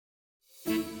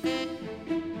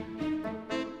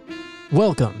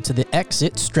Welcome to the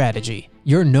Exit Strategy,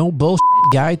 your no bullshit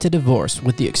guide to divorce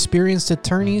with the experienced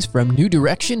attorneys from New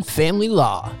Direction Family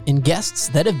Law and guests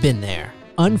that have been there.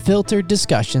 Unfiltered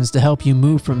discussions to help you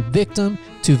move from victim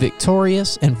to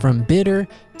victorious and from bitter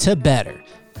to better.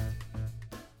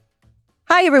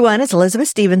 Hi, everyone. It's Elizabeth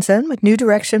Stephenson with New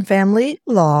Direction Family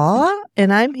Law,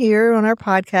 and I'm here on our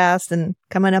podcast and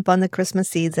coming up on the Christmas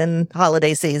season,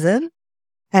 holiday season.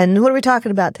 And what are we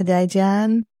talking about today,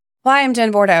 Jen? Well, I am Jen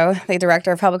Bordeaux, the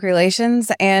Director of Public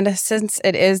Relations, and since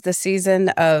it is the season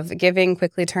of giving,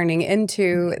 quickly turning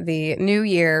into the new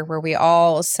year where we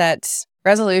all set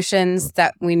resolutions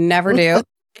that we never do.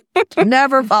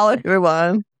 Never follow through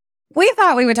one. We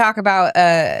thought we would talk about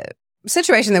a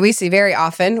situation that we see very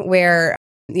often where,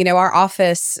 our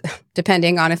office,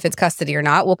 depending on if it's custody or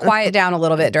not, will quiet down a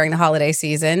little bit during the holiday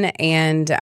season.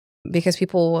 And because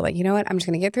people will like, you know what, I'm just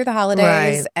going to get through the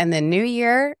holidays Right. and then New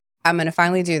Year, I'm going to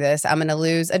finally do this. I'm going to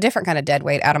lose a different kind of dead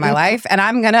weight out of my life and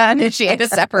I'm going to initiate a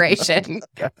separation.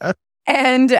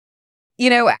 And,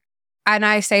 and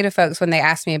I say to folks when they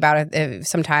ask me about it,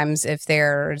 sometimes if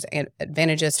there's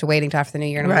advantages to waiting till after the New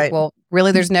Year, and I'm like, well,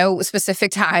 really, there's no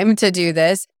specific time to do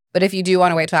this. But if you do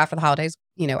want to wait till after the holidays,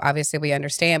 obviously we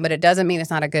understand, but it doesn't mean it's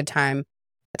not a good time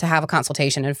to have a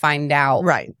consultation and find out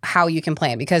how you can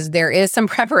plan, because there is some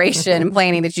preparation and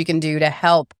planning that you can do to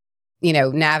help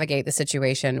navigate the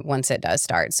situation once it does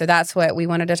start. So that's what we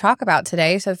wanted to talk about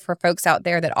today. So for folks out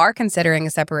there that are considering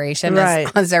a separation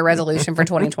as their resolution for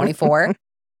 2024,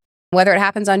 whether it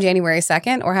happens on January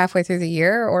 2nd or halfway through the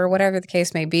year or whatever the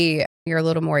case may be, you're a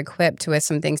little more equipped with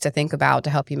some things to think about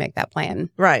to help you make that plan.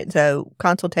 Right. So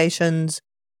consultations,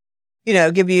 I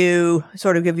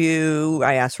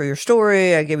ask for your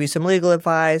story, I give you some legal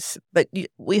advice, but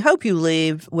we hope you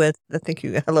leave with, I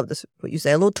love this, what you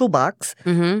say, a little toolbox,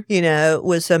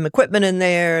 with some equipment in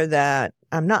there that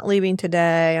I'm not leaving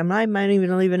today. I might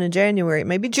even leaving in January,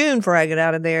 maybe June before I get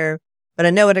out of there, but I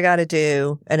know what I got to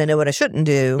do and I know what I shouldn't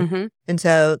do. And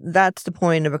so that's the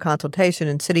point of a consultation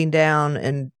and sitting down.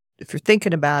 And if you're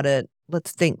thinking about it,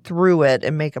 let's think through it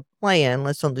and make a plan.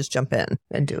 Let's not just jump in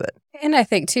and do it. And I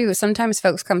think, too, sometimes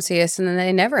folks come see us and then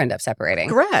they never end up separating.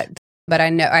 Correct. But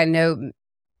I know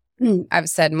I've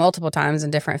said multiple times in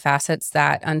different facets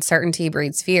that uncertainty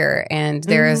breeds fear. And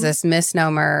there is this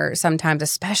misnomer sometimes,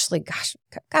 especially,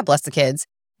 God bless the kids.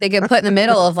 They get put in the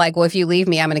middle of like, well, if you leave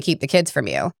me, I'm going to keep the kids from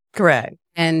you. Correct.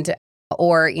 And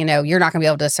or, you're not going to be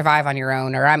able to survive on your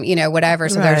own, or I'm, whatever.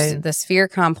 So there's this fear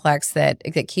complex that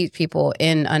keeps people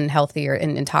in unhealthy or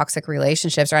in toxic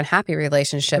relationships or unhappy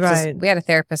relationships. Right. We had a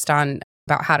therapist on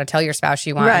about how to tell your spouse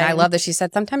you want. And I love that she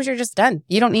said, sometimes you're just done.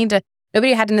 You don't need to,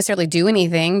 nobody had to necessarily do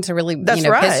anything to really, piss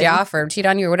you off or cheat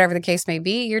on you or whatever the case may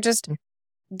be. You're just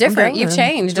different. You've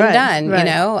changed. I'm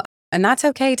done, and that's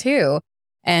okay too.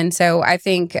 And so I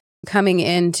think coming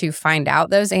in to find out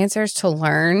those answers, to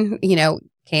learn,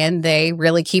 can they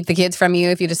really keep the kids from you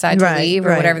if you decide to leave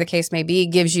or whatever the case may be,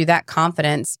 gives you that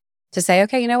confidence to say,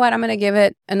 okay, you know what, I'm going to give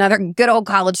it another good old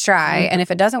college try. And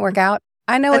if it doesn't work out,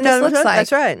 I know what this looks like.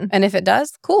 That's right. And if it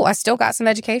does, cool. I still got some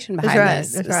education behind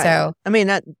this. That's right. So, I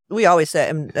mean, we always say,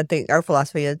 and I think our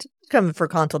philosophy is coming for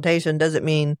consultation doesn't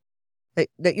mean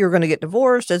that you're going to get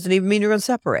divorced, doesn't even mean you're going to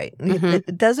separate.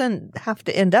 It doesn't have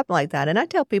to end up like that. And I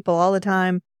tell people all the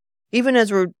time, even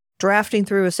as we're drafting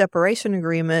through a separation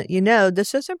agreement,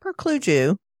 this doesn't preclude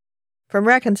you from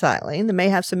reconciling. They may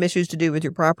have some issues to do with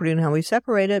your property and how we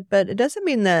separate it, but it doesn't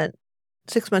mean that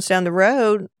 6 months down the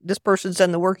road, this person's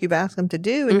done the work you've asked them to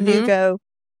do, and you go,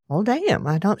 well, damn,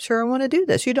 I'm not sure I want to do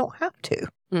this. You don't have to,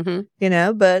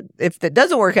 but if it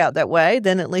doesn't work out that way,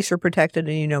 then at least you're protected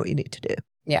and you know what you need to do.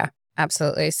 Yeah.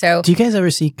 Absolutely. So, do you guys ever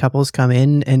see couples come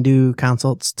in and do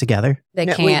consults together? They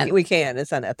can't. We can.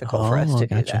 It's unethical for us to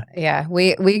do that. Yeah.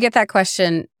 We get that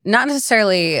question, not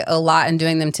necessarily a lot in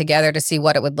doing them together to see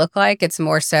what it would look like. It's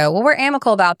more so, well, we're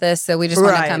amicable about this, so we just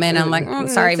want to come in. And I'm like,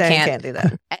 sorry, we can't do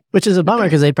that. Which is a bummer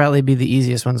because they'd probably be the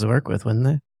easiest ones to work with, wouldn't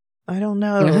they? I don't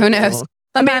know. Who knows?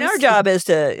 Sometimes, our job is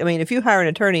if you hire an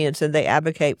attorney and said they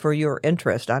advocate for your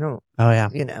interest, I don't. Oh, yeah.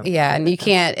 Yeah. And you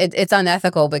can't, it's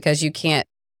unethical because you can't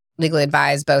legally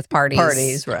advise both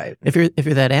parties. Right. If you're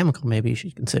that amicable, maybe you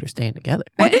should consider staying together.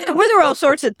 Well, there are all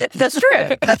sorts of. That's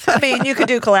true. I mean, you could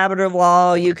do collaborative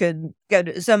law. You could go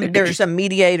to there are some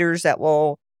mediators that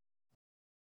will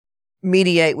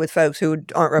mediate with folks who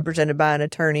aren't represented by an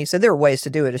attorney. So there are ways to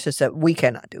do it. It's just that we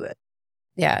cannot do it.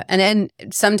 Yeah, and then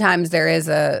sometimes there is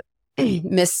a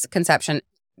misconception,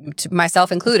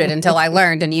 myself included, until I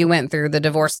learned, and you went through the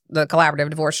collaborative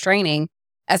divorce training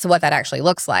as to what that actually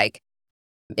looks like.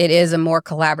 It is a more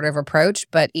collaborative approach,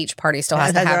 but each party still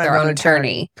has to have their own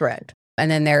attorney. Correct.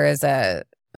 And then there is a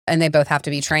and they both have to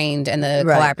be trained in the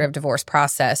collaborative divorce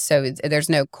process. So there's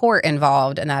no court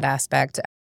involved in that aspect.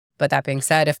 But that being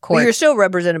said, if court... Well, you're still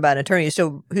represented by an attorney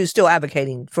who's still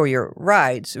advocating for your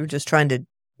rights. We're just trying to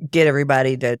get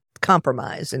everybody to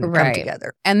compromise and come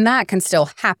together. And that can still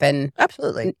happen.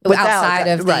 Absolutely. Outside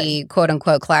of the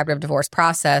quote-unquote collaborative divorce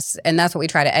process. And that's what we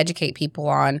try to educate people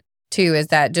on, too, is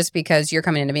that just because you're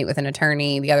coming in to meet with an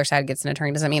attorney, the other side gets an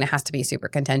attorney, doesn't mean it has to be super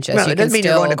contentious. No, it doesn't mean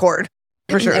you're going to court.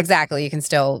 For sure. Exactly. You can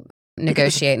still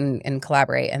negotiate and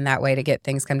collaborate in that way to get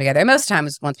things come together. And most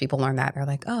times, once people learn that, they're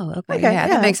like, oh, okay,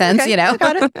 that makes sense, you know?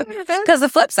 Because the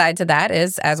flip side to that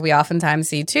is, as we oftentimes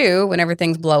see too, whenever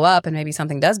things blow up and maybe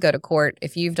something does go to court,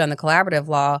 if you've done the collaborative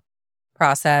law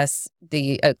process,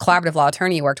 the collaborative law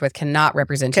attorney you worked with cannot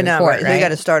represent you in court, right? You got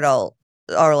to start all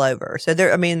over. So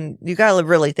there, I mean, you got to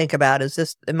really think about, is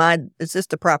this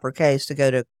the proper case to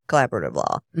go to collaborative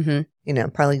law? Mm-hmm. You know,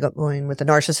 probably going with a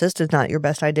narcissist is not your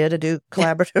best idea to do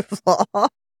collaborative law.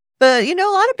 But, you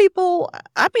know, a lot of people,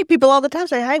 I meet people all the time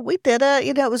say, hey, we did it.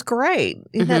 You know, it was great.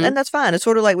 You know, and that's fine. It's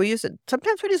sort of like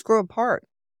sometimes we just grow apart.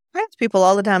 I ask people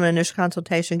all the time in initial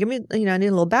consultation, give me, you know, I need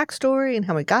a little backstory and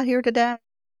how we got here today.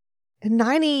 And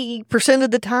 90% of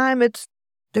the time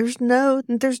there's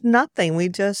nothing.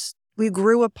 We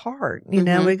grew apart. You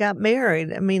know, we got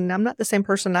married. I mean, I'm not the same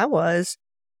person I was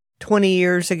 20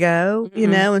 years ago, you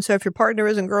know, and so if your partner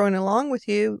isn't growing along with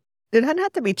you, it doesn't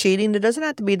have to be cheating. It doesn't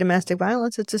have to be domestic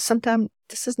violence. It's just sometimes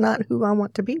this is not who I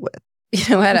want to be with. You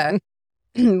know what? I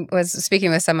was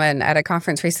speaking with someone at a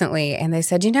conference recently, and they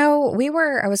said, you know,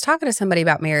 I was talking to somebody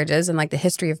about marriages and like the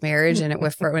history of marriage, and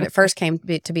when it first came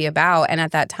to be about, and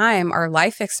at that time, our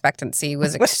life expectancy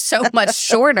was so much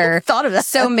shorter. Thought of that.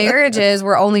 So marriages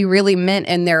were only really meant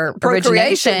in their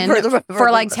origination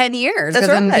for like 10 years, because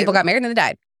then people got married and then they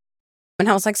died. And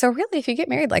I was like, so really, if you get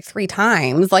married like 3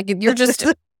 times, like you're just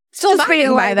still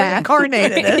being by that.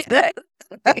 Incarnated.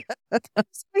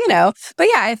 You know, but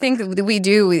yeah, I think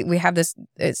we have this,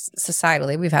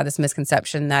 societally, we've had this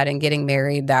misconception that in getting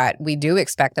married that we do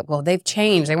expect that, well, they've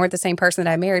changed. They weren't the same person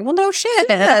that I married. Well, no shit.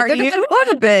 Yeah, you want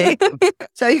to be.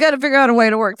 So you got to figure out a way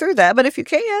to work through that. But if you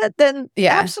can't, then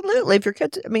absolutely. If your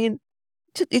kids, I mean,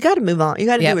 you got to move on. You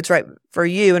got to do what's right for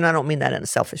you. And I don't mean that in a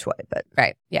selfish way, but.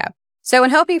 Right. Yeah. So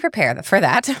in helping prepare for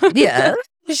that,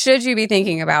 should you be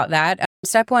thinking about that?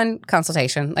 Step 1,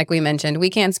 consultation. Like we mentioned,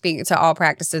 we can't speak to all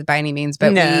practices by any means,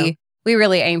 but we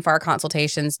really aim for our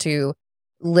consultations to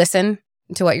listen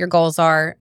to what your goals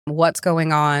are, what's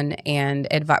going on, and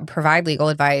provide legal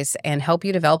advice and help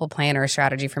you develop a plan or a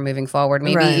strategy for moving forward.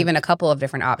 Maybe even a couple of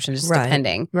different options,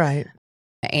 depending. Right.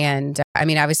 And I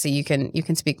mean, obviously, you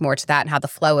can speak more to that and how the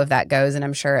flow of that goes. And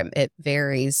I'm sure it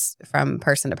varies from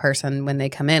person to person when they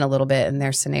come in a little bit in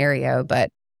their scenario. But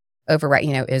overall,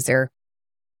 you know, is there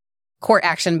court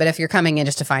action? But if you're coming in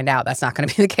just to find out, that's not going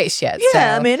to be the case yet.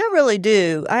 Yeah, I mean, I really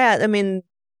do. I mean,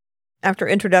 after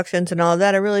introductions and all of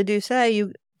that, I really do say,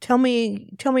 you tell me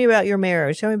about your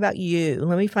marriage. Tell me about you.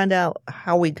 Let me find out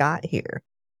how we got here.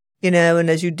 You know,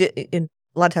 and as you did, in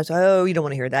a lot of times, oh, you don't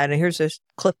want to hear that. And here's this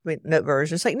clip note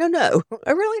version. It's like, no,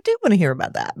 I really do want to hear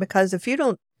about that, because if you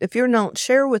don't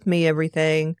share with me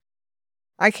everything,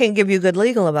 I can't give you good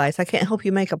legal advice. I can't help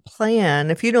you make a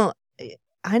plan. If you don't,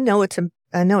 I know it's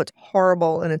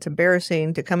horrible and it's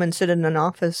embarrassing to come and sit in an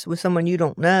office with someone you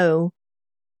don't know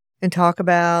and talk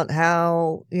about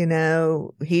how, you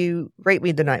know, he raped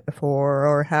me the night before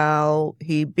or how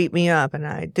he beat me up and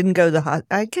I didn't go to the hospital.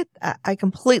 I get that. I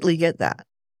completely get that.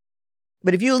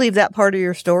 But if you leave that part of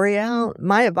your story out,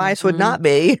 my advice would not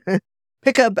be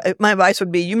my advice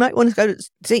would be, you might want to go to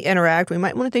see Interact. We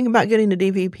might want to think about getting a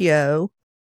DVPO.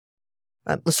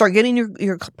 Let's start getting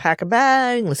your pack a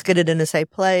bag. Let's get it in a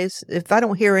safe place. If I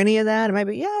don't hear any of that,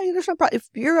 maybe, there's no problem. If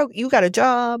you got a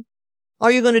job, all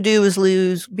you're going to do is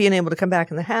lose being able to come back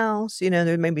in the house. You know,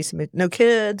 there may be no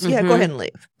kids. Yeah, go ahead and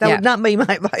leave. That would not be my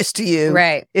advice to you.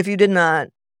 Right. If you did not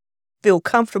feel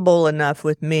comfortable enough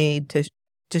with me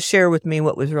to share with me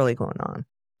what was really going on.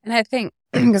 And I think,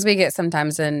 because we get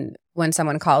sometimes when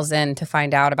someone calls in to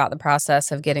find out about the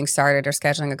process of getting started or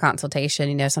scheduling a consultation,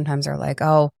 you know, sometimes they're like,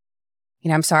 oh, you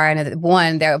know, I'm sorry. I know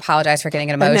that they apologize for getting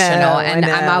emotional. And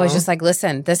I'm always just like,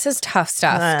 listen, this is tough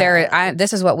stuff.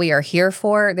 This is what we are here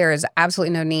for. There is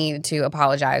absolutely no need to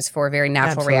apologize for very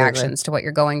natural reactions to what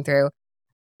you're going through.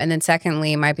 And then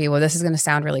secondly, it might be, well, this is going to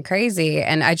sound really crazy.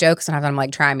 And I joke sometimes, I'm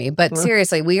like, try me. But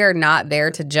seriously, we are not there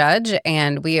to judge.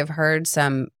 And we have heard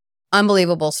some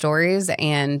unbelievable stories.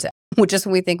 And just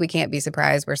when we think we can't be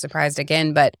surprised, we're surprised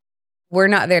again. But we're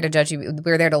not there to judge you.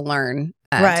 We're there to learn.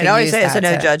 Right. I always say it's a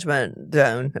no judgment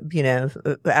zone, you know,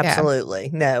 absolutely.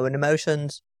 Yeah. No. And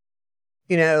emotions,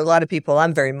 you know, a lot of people,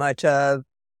 I'm very much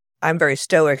I'm very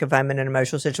stoic if I'm in an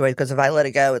emotional situation, because if I let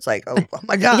it go, it's like, oh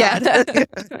my God. Yeah.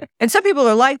 And some people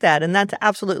are like that, and that's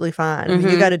absolutely fine. I mean,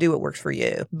 you got to do what works for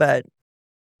you. But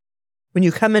when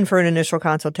you come in for an initial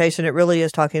consultation, it really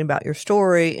is talking about your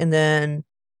story. And then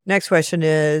next question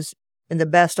is, in the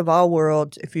best of all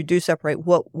worlds, if you do separate,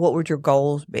 what would your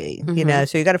goals be? You know,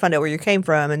 so you got to find out where you came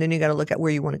from, and then you got to look at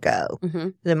where you want to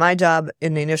go. Then my job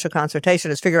in the initial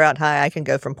consultation is figure out how I can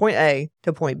go from point A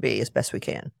to point B as best we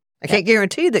can. I can't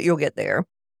guarantee that you'll get there,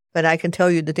 but I can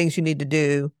tell you the things you need to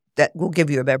do that will give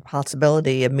you a better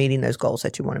possibility of meeting those goals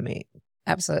that you want to meet.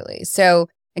 Absolutely. So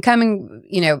coming,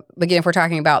 again, if we're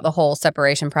talking about the whole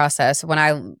separation process, when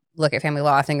I look at family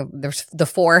law, I think there's the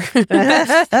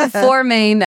four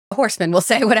main horsemen, we'll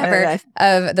say, whatever,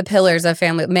 of the pillars of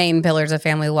family, main pillars of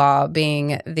family law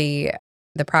being the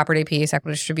property piece,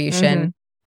 equitable distribution,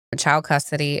 child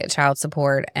custody, child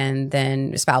support, and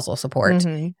then spousal support.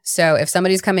 So if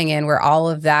somebody's coming in where all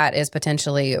of that is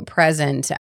potentially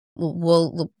present,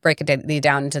 we'll break it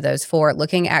down into those four.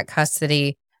 Looking at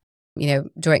custody,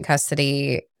 joint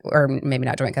custody, or maybe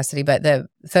not joint custody, but the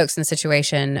folks in the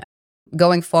situation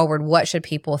going forward, what should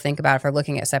people think about if they're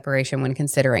looking at separation when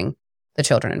considering the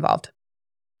children involved?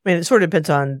 I mean, it sort of depends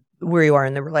on where you are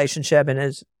in the relationship and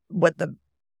is what the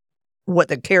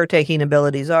caretaking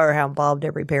abilities are, how involved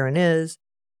every parent is.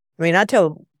 I mean, I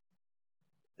tell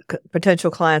potential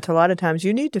clients a lot of times,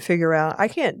 you need to figure out,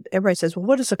 everybody says, well,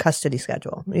 what is a custody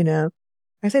schedule?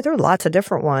 I say there are lots of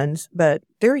different ones, but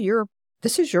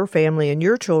this is your family and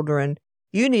your children.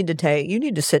 You need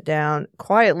to sit down,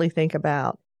 quietly think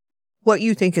about what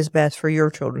you think is best for your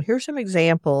children. Here's some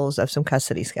examples of some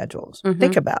custody schedules.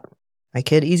 Think about, my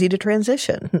kid easy to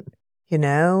transition. Do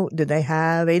they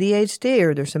have ADHD,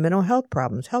 or there's some mental health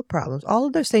problems? All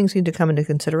of those things need to come into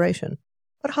consideration.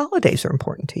 What holidays are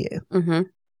important to you?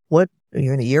 What, are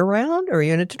you in a year round, or are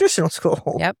you in a traditional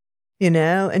school? Yep.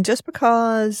 And just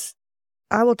because,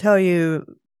 I will tell you,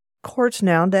 courts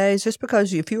nowadays, just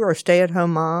because if you are a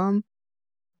stay-at-home mom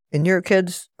and your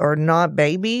kids are not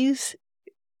babies,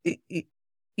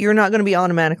 you're not going to be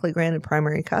automatically granted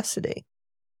primary custody.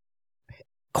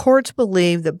 Courts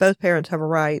believe that both parents have a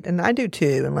right, and I do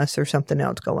too, unless there's something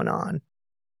else going on,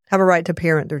 have a right to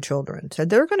parent their children. So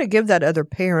they're going to give that other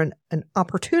parent an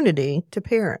opportunity to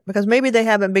parent, because maybe they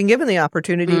haven't been given the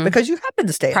opportunity because you happen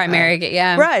to stay primary, at home.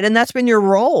 yeah. Right, and that's been your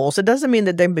role. So it doesn't mean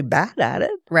that they'd be bad at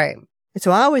it. Right. And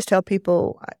so I always tell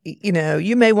people,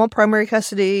 you may want primary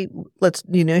custody.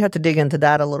 You have to dig into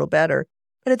that a little better.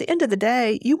 But at the end of the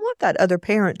day, you want that other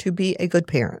parent to be a good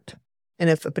parent. And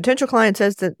if a potential client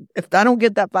says that if I don't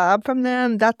get that vibe from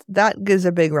them, that gives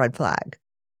a big red flag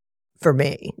for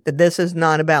me. That this is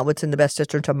not about what's in the best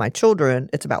interest of my children.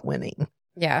 It's about winning.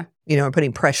 Yeah. Or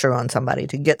putting pressure on somebody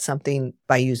to get something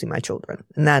by using my children.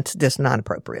 And that's just not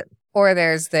appropriate. Or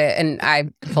there's and I,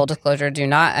 full disclosure,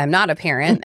 I'm not a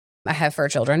parent. I have 4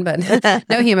 children, but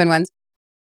no human ones.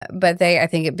 But I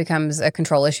think it becomes a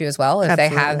control issue as well. If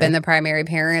Absolutely. they have been the primary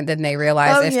parent, then they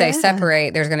realize they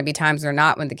separate, there's going to be times they're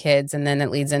not with the kids. And then it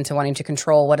leads into wanting to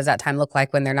control what does that time look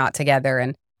like when they're not together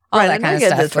and all that kind of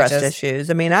stuff. I get the trust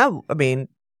issues. I mean,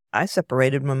 I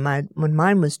separated when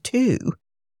mine was 2.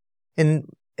 And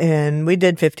we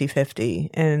did 50-50.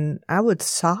 And I would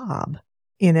sob,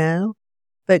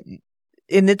 But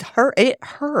it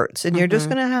hurts. And you're just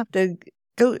going to have to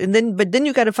go. But then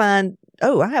you got to find,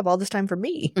 I have all this time for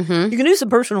me. You can do some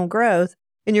personal growth,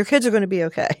 and your kids are going to be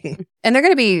okay. And they're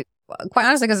going to be, quite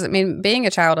honestly, because, being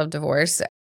a child of divorce,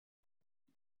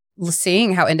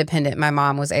 seeing how independent my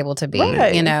mom was able to be,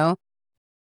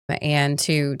 and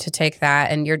to take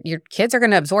that, and your kids are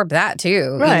going to absorb that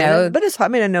too, right. But it's, I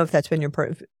don't know if that's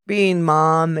been being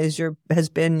mom has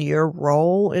been your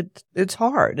role. It's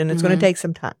hard, and it's going to take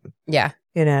some time. Yeah.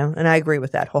 And I agree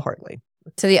with that wholeheartedly.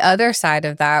 To the other side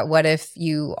of that, what if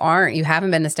you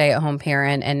haven't been a stay-at-home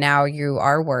parent, and now you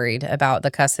are worried about the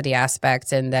custody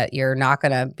aspect and that you're not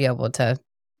going to be able to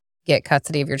get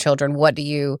custody of your children?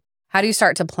 How do you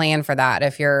start to plan for that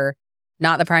if you're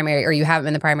not the primary, or you haven't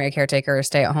been the primary caretaker or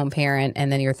stay-at-home parent,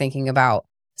 and then you're thinking about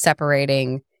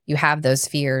separating? You have those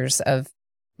fears of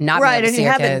not being able to see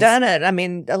your kids. Right, and you haven't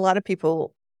done it. A lot of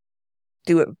people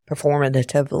do it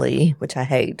performatively, which I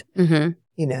hate.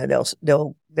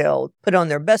 They'll put on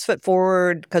their best foot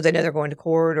forward because they know they're going to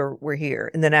court, or we're here.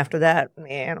 And then after that,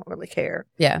 I don't really care.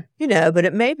 Yeah. But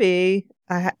it may be,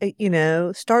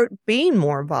 start being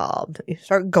more involved.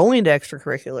 Start going to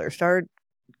extracurriculars. Start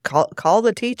call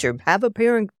the teacher. Have a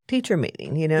parent-teacher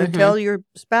meeting. Tell your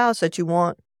spouse that you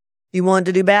want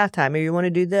to do bath time, or you want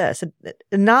to do this.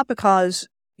 And not because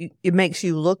it makes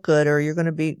you look good or you're going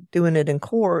to be doing it in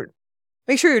court.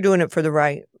 Make sure you're doing it for the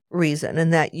right reason,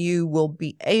 and that you will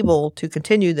be able to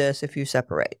continue this if you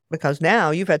separate, because now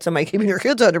you've had somebody keeping your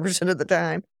kids 100% of the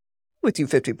time with you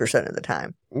 50% of the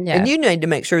time. Yeah. And you need to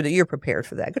make sure that you're prepared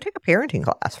for that. Go take a parenting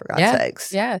class, for God's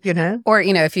sakes. Yeah. You know? Or,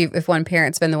 if one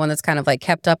parent's been the one that's kind of like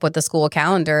kept up with the school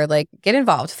calendar, like get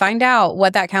involved, find out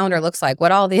what that calendar looks like,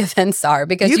 what all the events are,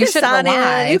 because you should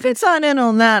rely. You can sign in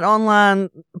on that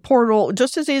online portal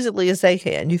just as easily as they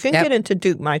can. You can get into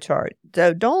Duke My Chart.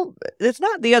 So it's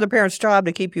not the other parent's job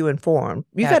to keep you informed.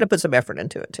 You got to put some effort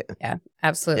into it too. Yeah,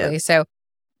 absolutely. Yeah. So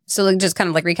just kind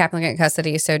of like recapping at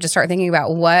custody. So just start thinking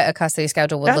about what a custody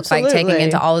schedule would look like, taking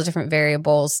into all the different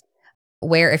variables.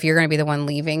 Where, if you're going to be the one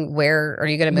leaving, where are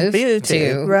you going to move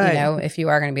to? Right. If you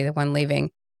are going to be the one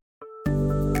leaving.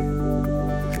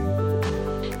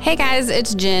 Hey guys,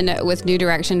 it's Jen with New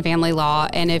Direction Family Law.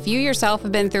 And if you yourself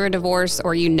have been through a divorce,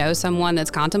 or you know someone that's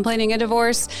contemplating a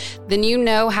divorce, then you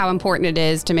know how important it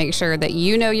is to make sure that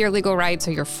you know your legal rights,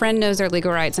 or your friend knows their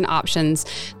legal rights and options,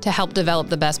 to help develop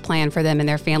the best plan for them and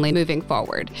their family moving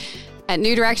forward. At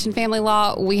New Direction Family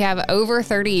Law, we have over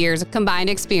 30 years of combined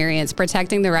experience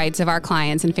protecting the rights of our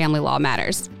clients in family law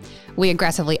matters. We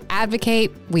aggressively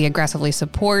advocate, we aggressively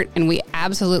support, and we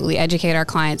absolutely educate our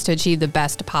clients to achieve the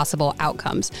best possible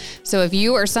outcomes. So if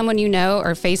you or someone you know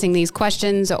are facing these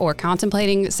questions or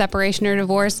contemplating separation or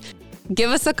divorce,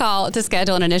 give us a call to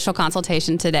schedule an initial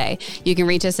consultation today. You can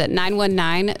reach us at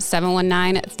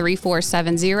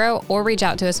 919-719-3470 or reach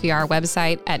out to us via our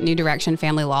website at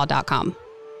newdirectionfamilylaw.com.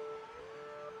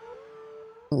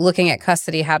 Looking at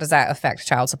custody, how does that affect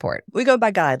child support? We go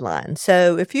by guidelines.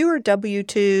 So if you are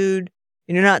W-2'd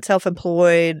and you're not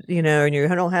self-employed, and you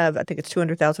don't have, I think it's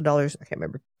 $200,000, I can't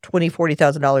remember,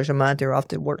 $40,000 a month, you're off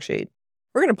the worksheet.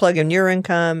 We're going to plug in your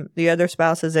income, the other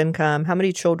spouse's income, how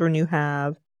many children you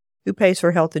have, who pays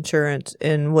for health insurance,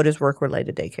 and what is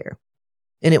work-related daycare.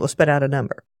 And it will spit out a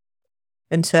number.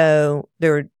 And so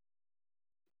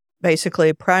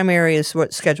basically primary is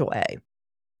what Schedule A.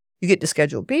 You get to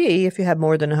Schedule B if you have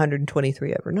more than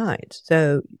 123 overnights.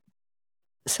 So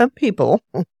some people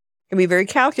can be very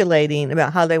calculating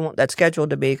about how they want that schedule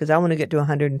to be, because I want to get to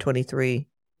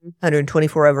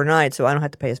 124 overnight so I don't have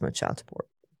to pay as much child support.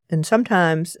 And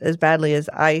sometimes, as badly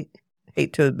as I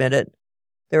hate to admit it,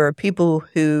 there are people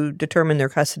who determine their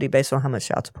custody based on how much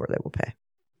child support they will pay.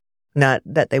 Not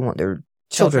that they want their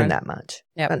children that much.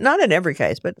 Yep. Not in every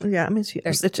case, but yeah, I mean,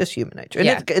 it's just human nature.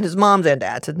 And it's moms and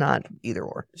dads. It's not either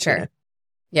or. Sure.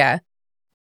 Yeah.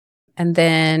 And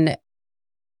then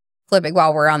flipping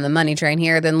while we're on the money train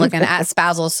here, then looking at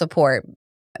spousal support.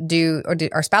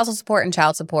 Are spousal support and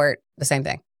child support the same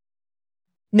thing?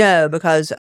 No,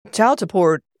 because child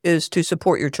support is to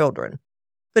support your children.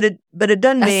 But it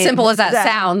doesn't mean... As simple as that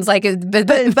sounds.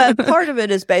 But part of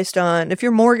it is based on, if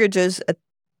your mortgage is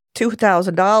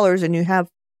 $2,000 and you have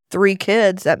 3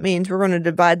 kids, that means we're going to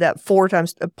divide that 4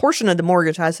 times. A portion of the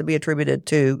mortgage has to be attributed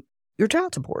to your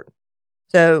child support.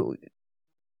 So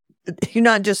you're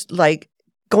not just like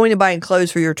going to buying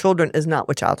clothes for your children is not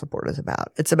what child support is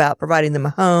about. It's about providing them a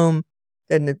home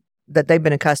and that they've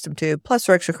been accustomed to, plus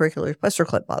their extracurriculars, plus their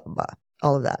clip, blah, blah, blah,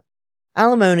 all of that.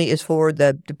 Alimony is for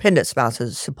the dependent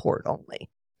spouse's support only.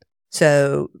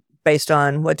 So based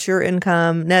on what's your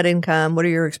income, net income, what are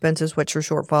your expenses, what's your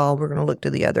shortfall, we're going to look to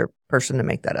the other person to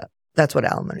make that up. That's what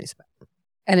alimony is about.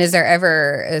 And is there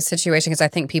ever a situation, because I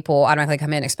think people automatically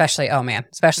come in, especially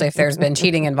if there's been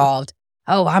cheating involved.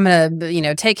 Oh, I'm going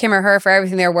to, take him or her for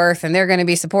everything they're worth, and they're going to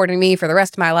be supporting me for the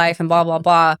rest of my life and blah, blah,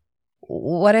 blah.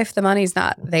 What if the money's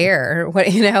not there?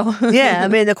 Yeah, I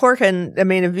mean, the court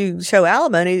if you show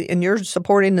alimony and you're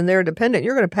supporting and they're dependent,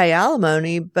 you're going to pay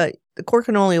alimony, but the court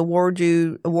can only award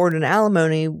an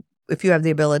alimony if you have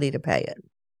the ability to pay it.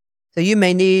 So you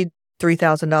may need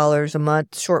 $3,000 a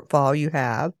month shortfall you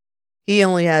have. He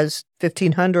only has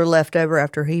 $1,500 left over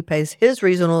after he pays his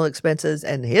reasonable expenses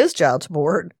and his child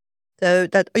support. So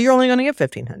that you're only going to get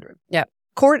 $1,500. Yeah.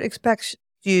 Court expects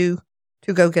you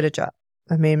to go get a job.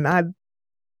 I mean, my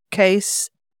case,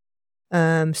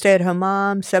 stay-at-home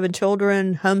mom, 7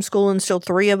 children, homeschooling, still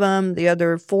 3 of them. The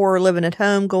other 4 are living at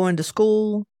home, going to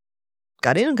school.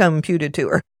 Got income imputed to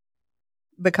her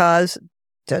because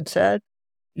judge said,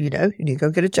 you need to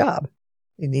go get a job.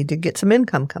 You need to get some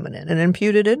income coming in, and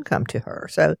imputed income to her.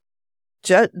 So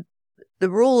the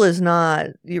rule is not,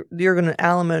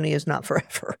 alimony is not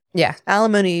forever. Yeah.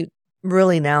 Alimony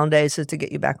really nowadays is to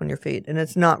get you back on your feet. And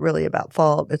it's not really about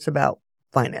fault. It's about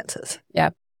finances. Yeah.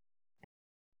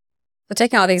 So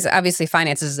taking all these, obviously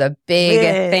finances is a big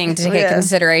thing to take into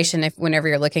consideration whenever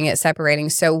you're looking at separating.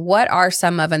 So what are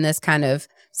some of, and this kind of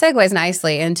segues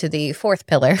nicely into the fourth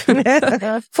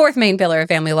main pillar of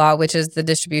family law, which is the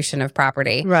distribution of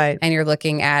property. Right. And you're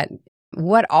looking at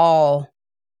what all,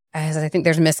 as I think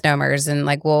there's misnomers and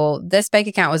like, well, this bank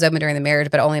account was opened during the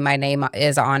marriage, but only my name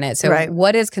is on it. So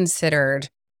what is considered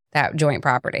that joint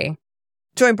property?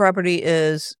 Joint property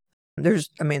is, there's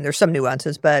some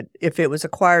nuances, but if it was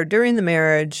acquired during the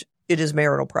marriage, it is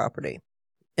marital property.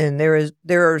 And there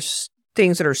are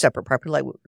things that are separate property, like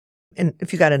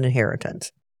if you got an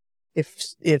inheritance.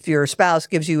 If your spouse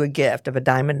gives you a gift of a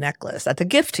diamond necklace, that's a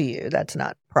gift to you. That's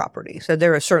not property. So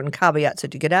there are certain caveats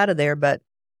that you get out of there. But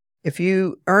if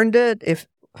you earned it, if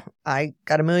I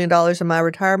got $1 million in my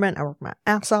retirement, I worked my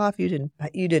ass off, you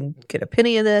didn't get a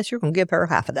penny of this, you're going to give her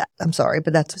half of that. I'm sorry,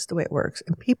 but that's just the way it works.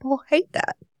 And people hate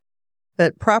that.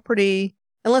 But property,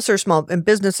 unless there's small and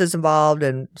businesses involved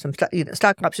and some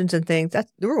stock options and things,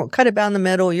 we're going to cut it down the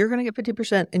middle. You're going to get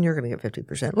 50% and you're going to get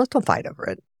 50%. Let's don't fight over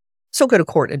it. Still go to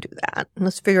court and do that.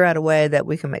 Let's figure out a way that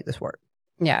we can make this work.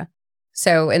 Yeah.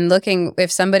 So in looking,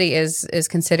 if somebody is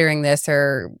considering this,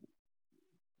 or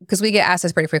because we get asked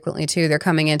this pretty frequently too, they're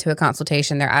coming into a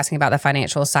consultation, they're asking about the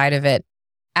financial side of it.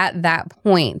 At that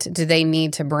point, do they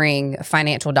need to bring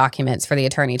financial documents for the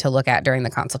attorney to look at during the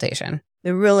consultation?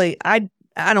 They really, I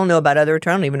don't know about other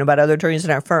attorneys. I don't even know about other attorneys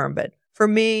in our firm. But for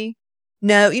me,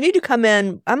 no, you need to come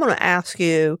in. I'm going to ask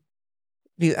you,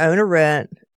 do you own or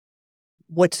rent?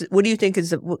 What do you think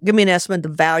give me an estimate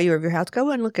of the value of your house.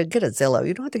 Go and get a Zillow.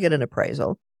 You don't have to get an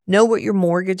appraisal. Know what your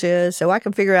mortgage is so I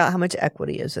can figure out how much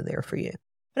equity is in there for you.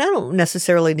 But I don't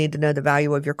necessarily need to know the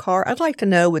value of your car. I'd like to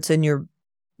know what's in your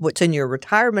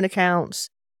retirement accounts,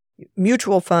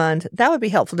 mutual funds. That would be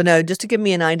helpful to know, just to give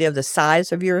me an idea of the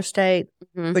size of your estate,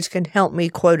 which can help me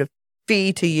quote a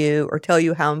fee to you or tell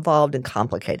you how involved and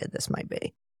complicated this might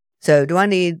be. So do I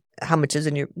need how much is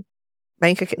in your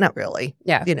bank account? Not really.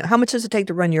 Yeah. How much does it take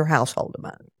to run your household a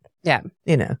month? Yeah.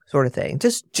 Sort of thing.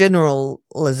 Just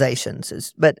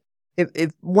generalizations. But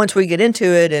if once we get into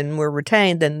it and we're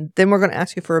retained, then we're going to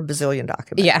ask you for a bazillion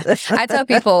documents. Yeah. I tell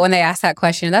people when they ask that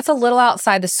question, that's a little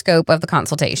outside the scope of the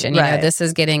consultation. You know, this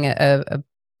is getting a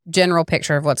general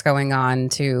picture of what's going on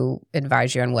to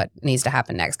advise you on what needs to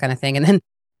happen next, kind of thing. And then,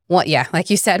 like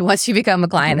you said, once you become a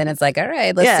client, then it's like, all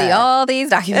right, let's see all these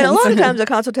documents. And a lot of times a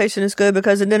consultation is good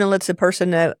because then it lets the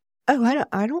person know, oh,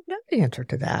 I don't know the answer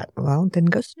to that. Well, then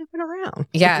go snooping around.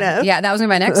 Yeah. Yeah. That was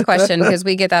my next question, because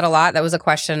we get that a lot. That was a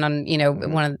question on,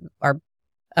 one of our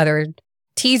other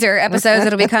teaser episodes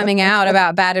that'll be coming out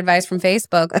about bad advice from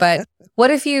Facebook. But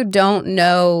what if you don't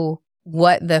know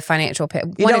what the financial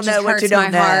you don't know what you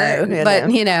don't know.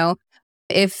 But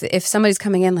if somebody's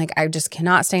coming in like, I just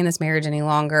cannot stay in this marriage any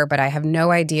longer, but I have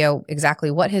no idea exactly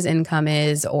what his income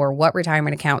is or what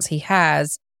retirement accounts he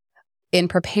has, in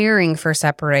preparing for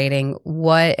separating,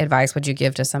 what advice would you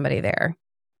give to somebody there?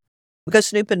 Because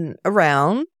snooping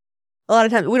around, a lot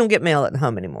of times we don't get mail at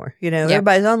home anymore.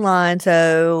 Everybody's online,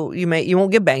 so you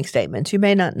won't get bank statements. You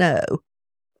may not know.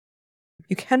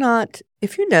 You cannot,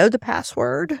 if you know the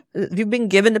password, if you've been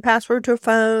given the password to a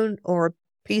phone or a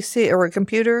PC or a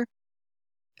computer,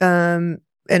 and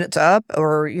it's up,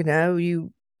 or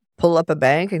you pull up a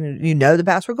bank and you know the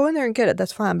password, go in there and get it.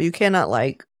 That's fine, but you cannot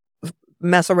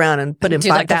mess around and put in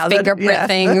 5,000 like fingerprint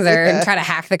things or try to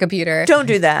hack the computer. Don't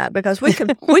do that, because we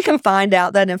can find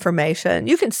out that information.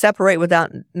 You can separate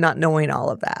without not knowing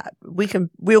all of that.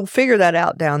 We'll figure that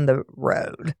out down the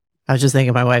road. I was just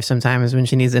thinking, my wife sometimes when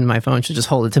she needs it in my phone, she'll just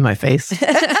hold it to my face.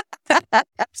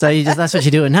 So that's what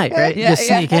you do at night, right? You just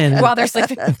sneak in while they're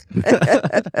sleeping.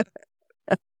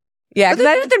 Yeah, because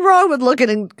there's nothing wrong with looking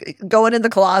and going in the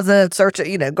closet,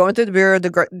 searching, going through the bureau,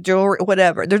 the jewelry,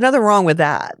 whatever. There's nothing wrong with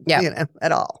that,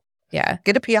 at all. Yeah.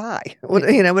 Get a PI,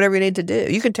 whatever you need to do.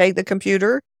 You can take the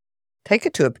computer, take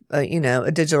it to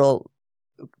a digital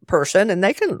person, and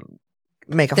they can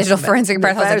make a digital forensic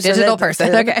digital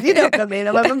person. Okay. You know what I mean?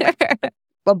 I'm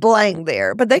a blank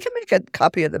there, but they can make a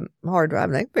copy of the hard drive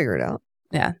and they can figure it out.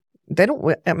 Yeah. They don't,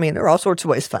 there are all sorts of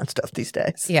ways to find stuff these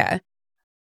days. Yeah.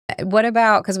 What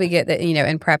about, because we get that,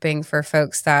 in prepping for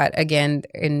folks that, again,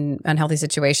 in unhealthy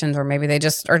situations, or maybe they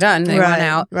just are done, they run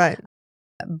out. Right.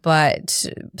 But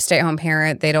stay-at-home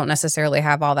parent, they don't necessarily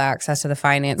have all the access to the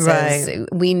finances. Right.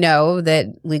 We know that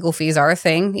legal fees are a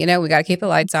thing. We got to keep the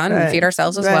lights on and feed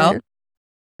ourselves as well.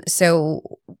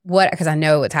 So because I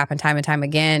know it's happened time and time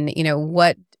again,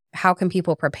 how can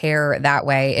people prepare that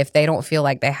way if they don't feel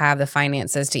like they have the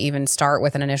finances to even start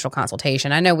with an initial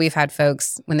consultation? I know we've had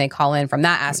folks, when they call in from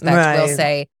that aspect, will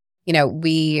say,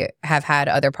 we have had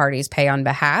other parties pay on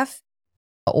behalf,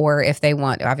 or if they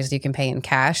want, obviously you can pay in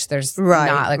cash. There's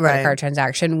not a credit card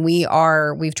transaction.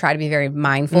 We've tried to be very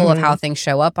mindful of how things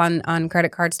show up on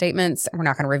credit card statements. We're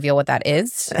not going to reveal what that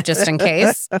is, just in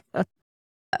case.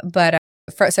 But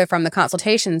So from the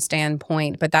consultation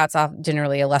standpoint, but that's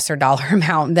generally a lesser dollar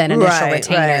amount than initial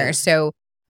retainer. Right. So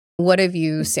what have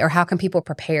you or how can people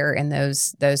prepare in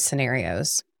those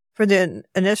scenarios? For the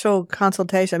initial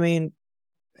consultation, I mean,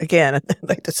 again, I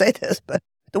like to say this, but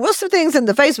the list of things in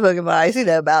the Facebook advice,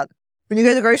 about when you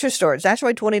go to the grocery store, it's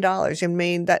actually $20. I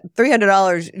mean, that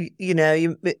 $300,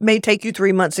 it may take you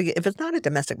 3 months to get, if it's not a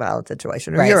domestic violence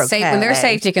situation, or you're okay. When there's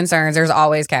safety concerns, there's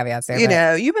always caveats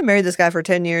there. You've been married to this guy for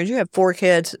 10 years, you have 4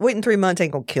 kids, waiting 3 months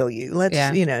ain't going to kill you. Let's,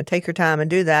 take your time and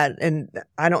do that. And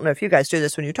I don't know if you guys do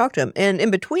this when you talk to them. And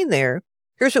in between there,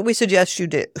 here's what we suggest you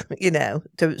do,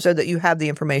 so that you have the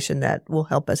information that will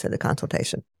help us at the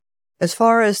consultation. As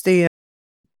far as the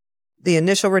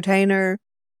initial retainer,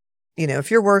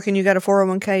 if you're working, you got a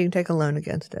 401k, you can take a loan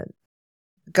against it.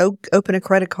 Go open a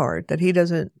credit card that he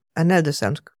doesn't. I know this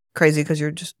sounds crazy because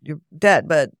you're debt,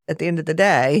 but at the end of the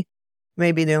day,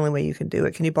 maybe the only way you can do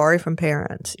it. Can you borrow from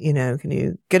parents? Can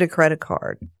you get a credit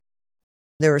card?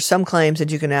 There are some claims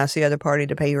that you can ask the other party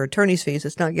to pay your attorney's fees.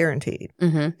 It's not guaranteed,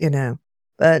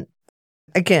 But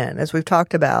again, as we've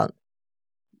talked about,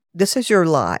 this is your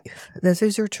life. This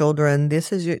is your children.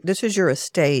 This is your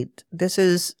estate. This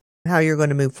is how you're going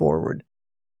to move forward.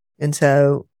 And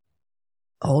so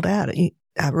hold out.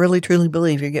 I really, truly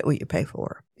believe you get what you pay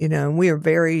for. And we are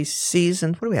very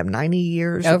seasoned. What do we have, 90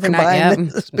 years?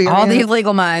 Overnight, all these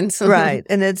legal minds. Right.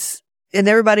 And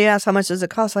everybody asks, how much does it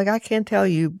cost? Like, I can't tell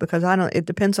you because it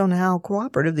depends on how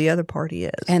cooperative the other party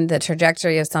is. And the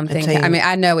trajectory of something. I mean,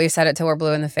 I know we've said it till we're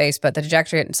blue in the face, but the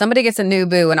trajectory, somebody gets a new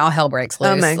boo and all hell breaks loose.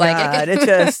 Oh my God. It's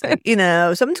just,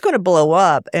 something's going to blow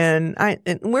up. And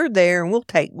we're there and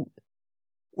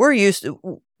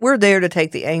we're there to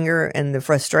take the anger and the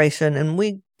frustration, and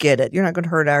we get it. You're not going to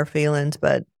hurt our feelings,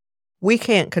 but we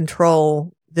can't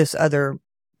control this other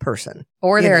person.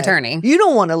 Or their attorney. You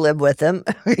don't want to live with them.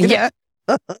 Yeah.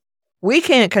 We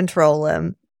can't control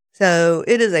them. So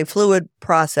it is a fluid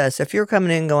process. If you're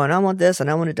coming in going, I want this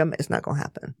and I want it done, it's not going to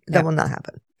happen. That will not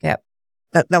happen. Yep.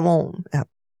 That won't happen.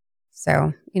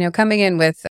 So, coming in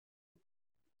with,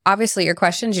 obviously your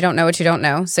questions, you don't know what you don't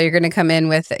know. So you're going to come in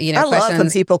with, questions. I love when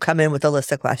people come in with a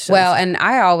list of questions. Well, and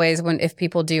I always, if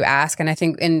people do ask, and I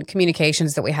think in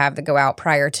communications that we have that go out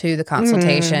prior to the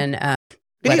consultation,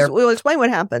 we'll explain what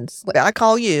happens. I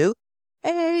call you.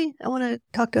 Hey, I want to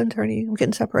talk to an attorney. I'm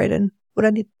getting separated. What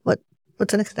I need? What's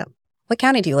the next step? What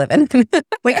county do you live in?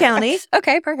 What county?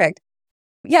 Okay, perfect.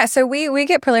 Yeah, so we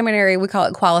get preliminary, we call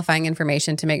it qualifying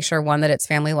information to make sure, one, that it's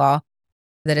family law,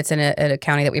 that it's in a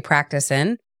county that we practice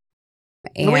in.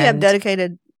 And we have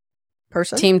dedicated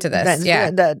person team to this.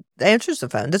 That answers the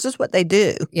phone. This is what they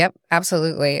do. Yep,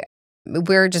 absolutely.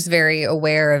 We're just very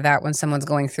aware of that when someone's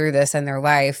going through this in their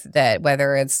life, that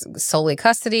whether it's solely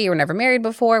custody or never married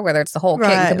before, whether it's the whole kit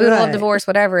and caboodle of divorce,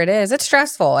 whatever it is, it's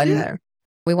stressful. And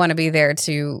we want to be there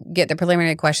to get the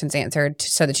preliminary questions answered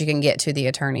so that you can get to the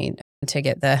attorney to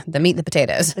get the meat and the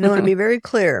potatoes. And I want to be very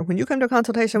clear. When you come to a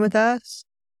consultation with us,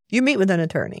 you meet with an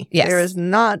attorney. Yes. There is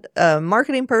not a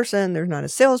marketing person. There's not a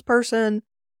salesperson.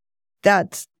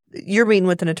 You're meeting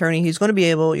with an attorney. You're going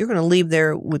to leave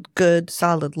there with good,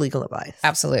 solid legal advice.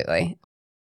 Absolutely.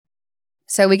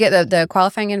 So we get the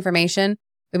qualifying information.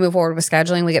 We move forward with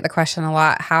scheduling. We get the question a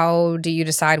lot, how do you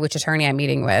decide which attorney I'm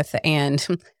meeting with? And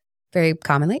very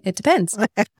commonly, it depends.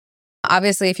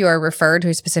 Obviously, if you are referred to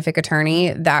a specific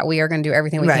attorney, that we are going to do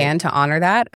everything we can to honor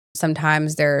that.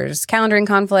 Sometimes there's calendaring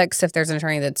conflicts if there's an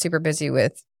attorney that's super busy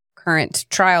with current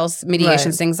trials,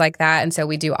 mediations, things like that. And so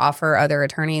we do offer other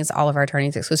attorneys. All of our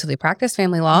attorneys exclusively practice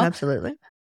family law. Absolutely.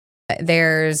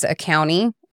 There's a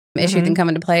county issue that can come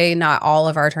into play. Not all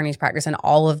of our attorneys practice in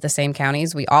all of the same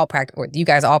counties. We all practice, or you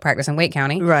guys all practice in Wake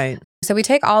County. Right. So we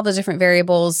take all the different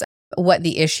variables, what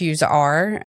the issues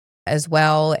are as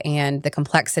well, and the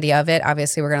complexity of it.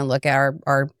 Obviously, we're going to look at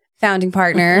our founding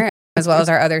partner as well as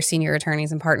our other senior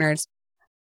attorneys and partners.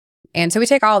 And so we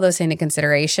take all those into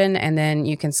consideration, and then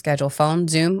you can schedule phone,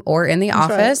 Zoom, or in the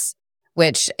office,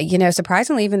 which,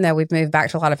 surprisingly, even though we've moved back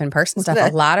to a lot of in-person stuff,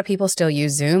 a lot of people still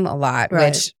use Zoom a lot,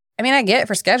 which, I mean, I get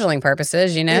for scheduling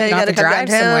purposes, you not to drive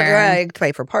somewhere. Right,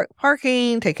 pay for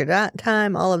parking, take your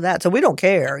time, all of that. So we don't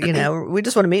care, we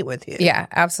just want to meet with you. Yeah,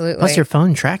 absolutely. Plus your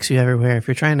phone tracks you everywhere if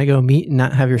you're trying to go meet and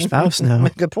not have your spouse know.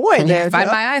 Good point there. Find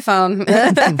my iPhone.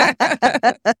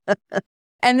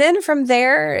 And then from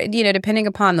there, depending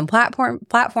upon the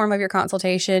platform of your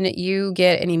consultation, you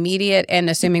get an immediate,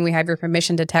 and assuming we have your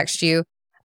permission to text you,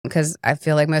 because I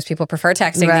feel like most people prefer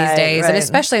texting these days, and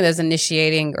especially those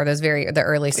initiating or the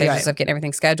early stages of getting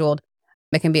everything scheduled,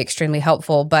 it can be extremely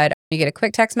helpful. But you get a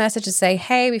quick text message to say,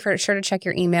 hey, be sure to check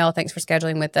your email. Thanks for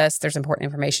scheduling with us. There's important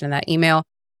information in that email.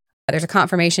 There's a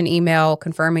confirmation email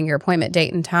confirming your appointment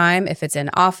date and time. If it's in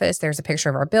office, there's a picture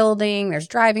of our building. There's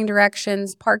driving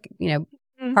directions,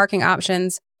 parking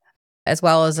options, as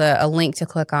well as a link to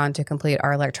click on to complete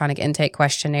our electronic intake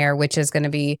questionnaire, which is going to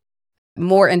be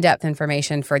more in-depth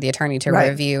information for the attorney to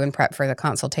review and prep for the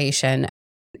consultation.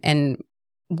 And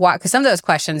because some of those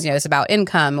questions, it's about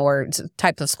income or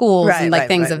types of schools and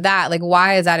things of that. Like,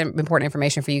 why is that important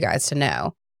information for you guys to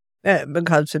know?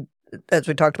 Because as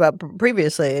we talked about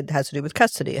previously, it has to do with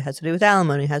custody. It has to do with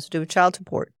alimony. It has to do with child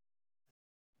support.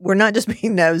 We're not just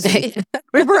being nosy.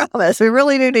 We promise. We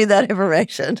really do need that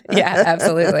information. Yeah,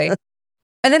 absolutely.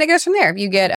 And then it goes from there. You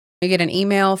get an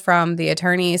email from the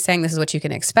attorney saying this is what you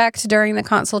can expect during the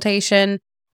consultation.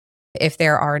 If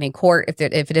there are any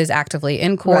if it is actively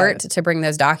in court, to bring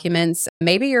those documents.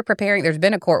 Maybe you're preparing, there's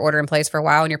been a court order in place for a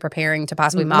while and you're preparing to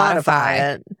possibly modify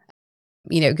it.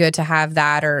 Good to have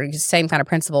that, or same kind of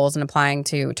principles and applying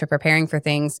to preparing for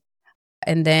things.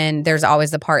 And then there's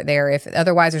always the part there, if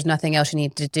otherwise there's nothing else you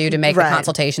need to do to make the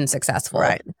consultation successful.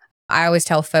 Right. I always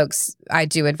tell folks, I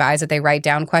do advise that they write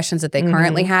down questions that they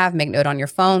currently have, make note on your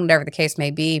phone, whatever the case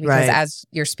may be, because as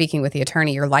you're speaking with the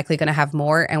attorney, you're likely going to have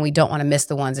more, and we don't want to miss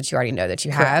the ones that you already know that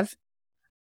you have.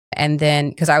 And then,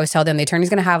 because I always tell them the attorney's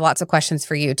going to have lots of questions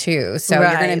for you too. So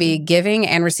you're going to be giving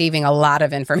and receiving a lot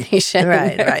of information.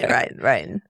 Right.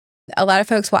 A lot of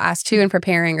folks will ask too in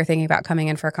preparing or thinking about coming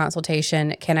in for a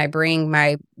consultation, can I bring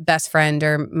my best friend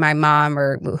or my mom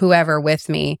or whoever with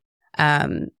me?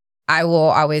 I will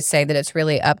always say that it's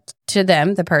really up to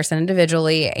them, the person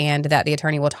individually, and that the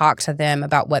attorney will talk to them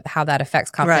about how that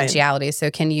affects confidentiality. So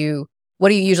what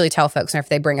do you usually tell folks if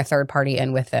they bring a third party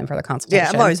in with them for the consultation?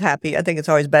 Yeah, I'm always happy. I think it's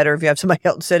always better if you have somebody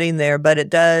else sitting there, but it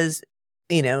does,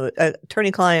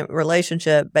 attorney-client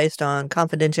relationship based on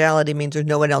confidentiality means there's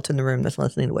no one else in the room that's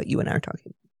listening to what you and I are talking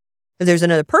about. If there's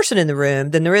another person in the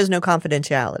room, then there is no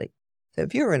confidentiality. So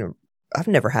if you're I've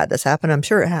never had this happen. I'm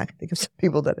sure it had. I think of some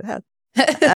people that it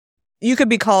had. You could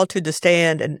be called to the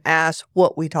stand and ask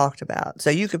what we talked about. So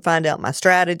you could find out my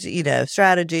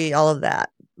strategy, all of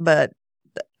that. But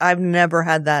I've never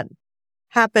had that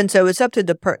happen. So it's up to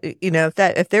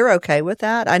if they're okay with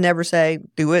that. I never say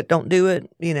do it, don't do it.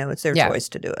 It's their choice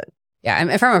to do it. Yeah,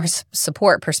 and from a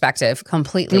support perspective,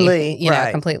 completely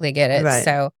get it. Right.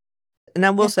 So, and I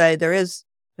will say there is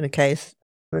in a case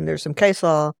when there's some case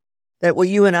law that what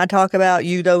you and I talk about,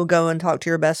 you don't go and talk to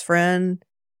your best friend.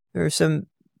 There's some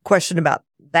question about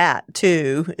that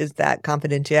too. Is that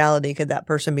confidentiality? Could that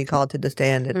person be called to the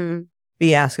stand and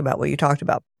be asked about what you talked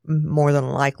about? More than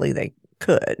likely they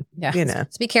could. Yeah.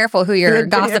 So be careful who you're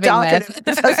gossiping with.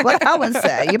 That's what I would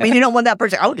say. You don't want that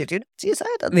person. Oh, did you see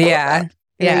that? Yeah.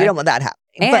 You don't want that happening.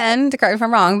 And correct me if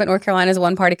I'm wrong, but North Carolina is a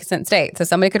one-party consent state, so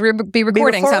somebody could be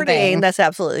recording something. That's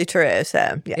absolutely true.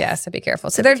 So so be careful.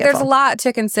 So there's a lot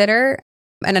to consider.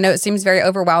 And I know it seems very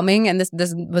overwhelming, and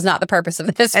this was not the purpose of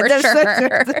this for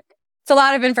sure. It's a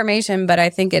lot of information, but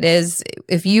I think it is,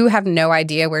 if you have no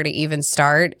idea where to even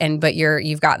start, but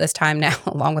you've got this time now,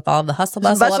 along with all of the hustle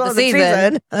bustle of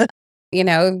the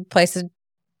season, place a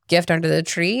gift under the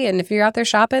tree. And if you're out there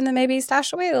shopping, then maybe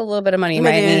stash away a little bit of money you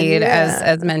might need,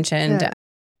 as mentioned. Yeah.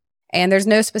 And there's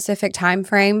no specific time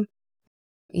frame.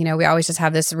 We always just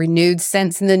have this renewed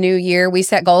sense in the new year. We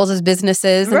set goals as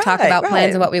businesses and talk about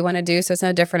plans and what we want to do. So it's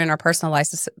no different in our personal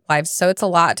lives. So it's a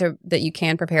lot that you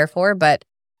can prepare for. But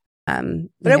I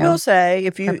will say,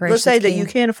 let's say that you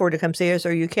can't afford to come see us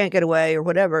or you can't get away or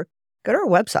whatever, go to our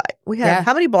website. We have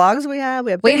how many blogs we have?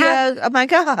 We have videos. Oh my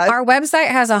God. Our website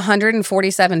has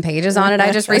 147 pages on it.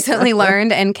 I just recently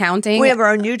learned and counting. We have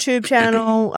our own YouTube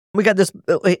channel. We got this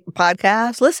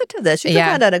podcast. Listen to this. You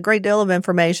can find out a great deal of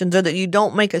information so that you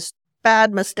don't make a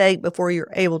bad mistake before you're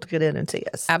able to get in and see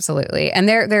us. Absolutely. And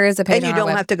there is a page. And you don't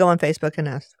have to go on Facebook and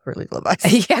ask for legal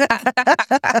advice.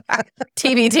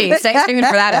 TBT. Stay tuned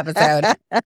for that episode.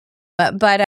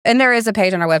 But and there is a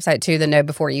page on our website too, the Know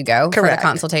Before You Go, for the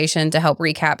consultation to help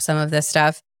recap some of this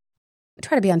stuff.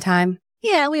 Try to be on time.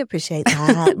 Yeah, we appreciate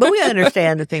that. But we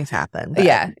understand that things happen. But.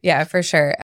 Yeah, for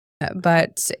sure.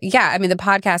 But yeah, I mean, the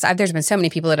podcast, there's been so many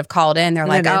people that have called in. They're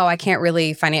like, I can't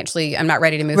really financially, I'm not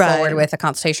ready to move forward with a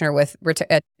consultation or with,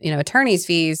 attorney's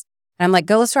fees. And I'm like,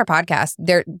 go listen to our podcast.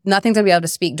 Nothing's going to be able to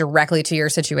speak directly to your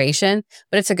situation,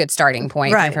 but it's a good starting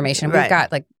point for information. We've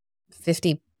got like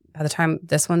 50, by the time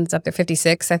this one's up there,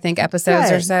 56, I think,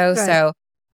 episodes or so. So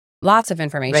lots of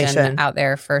information out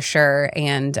there for sure.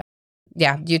 And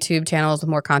YouTube channels with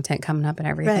more content coming up and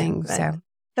everything. So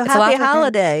happy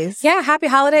holidays. Yeah, happy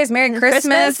holidays. Merry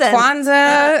Christmas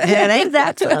Kwanzaa. And ain't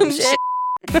that some shit?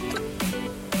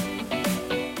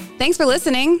 Thanks for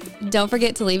listening. Don't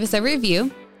forget to leave us a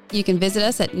review. You can visit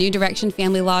us at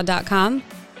newdirectionfamilylaw.com.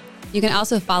 You can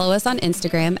also follow us on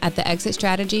Instagram at the Exit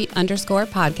Strategy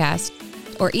 _podcast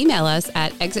or email us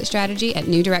at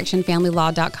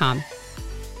exitstrategy@newdirectionfamilylaw.com.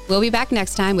 We'll be back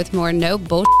next time with more no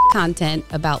bullshit content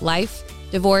about life,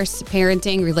 divorce,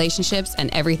 parenting, relationships, and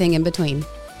everything in between.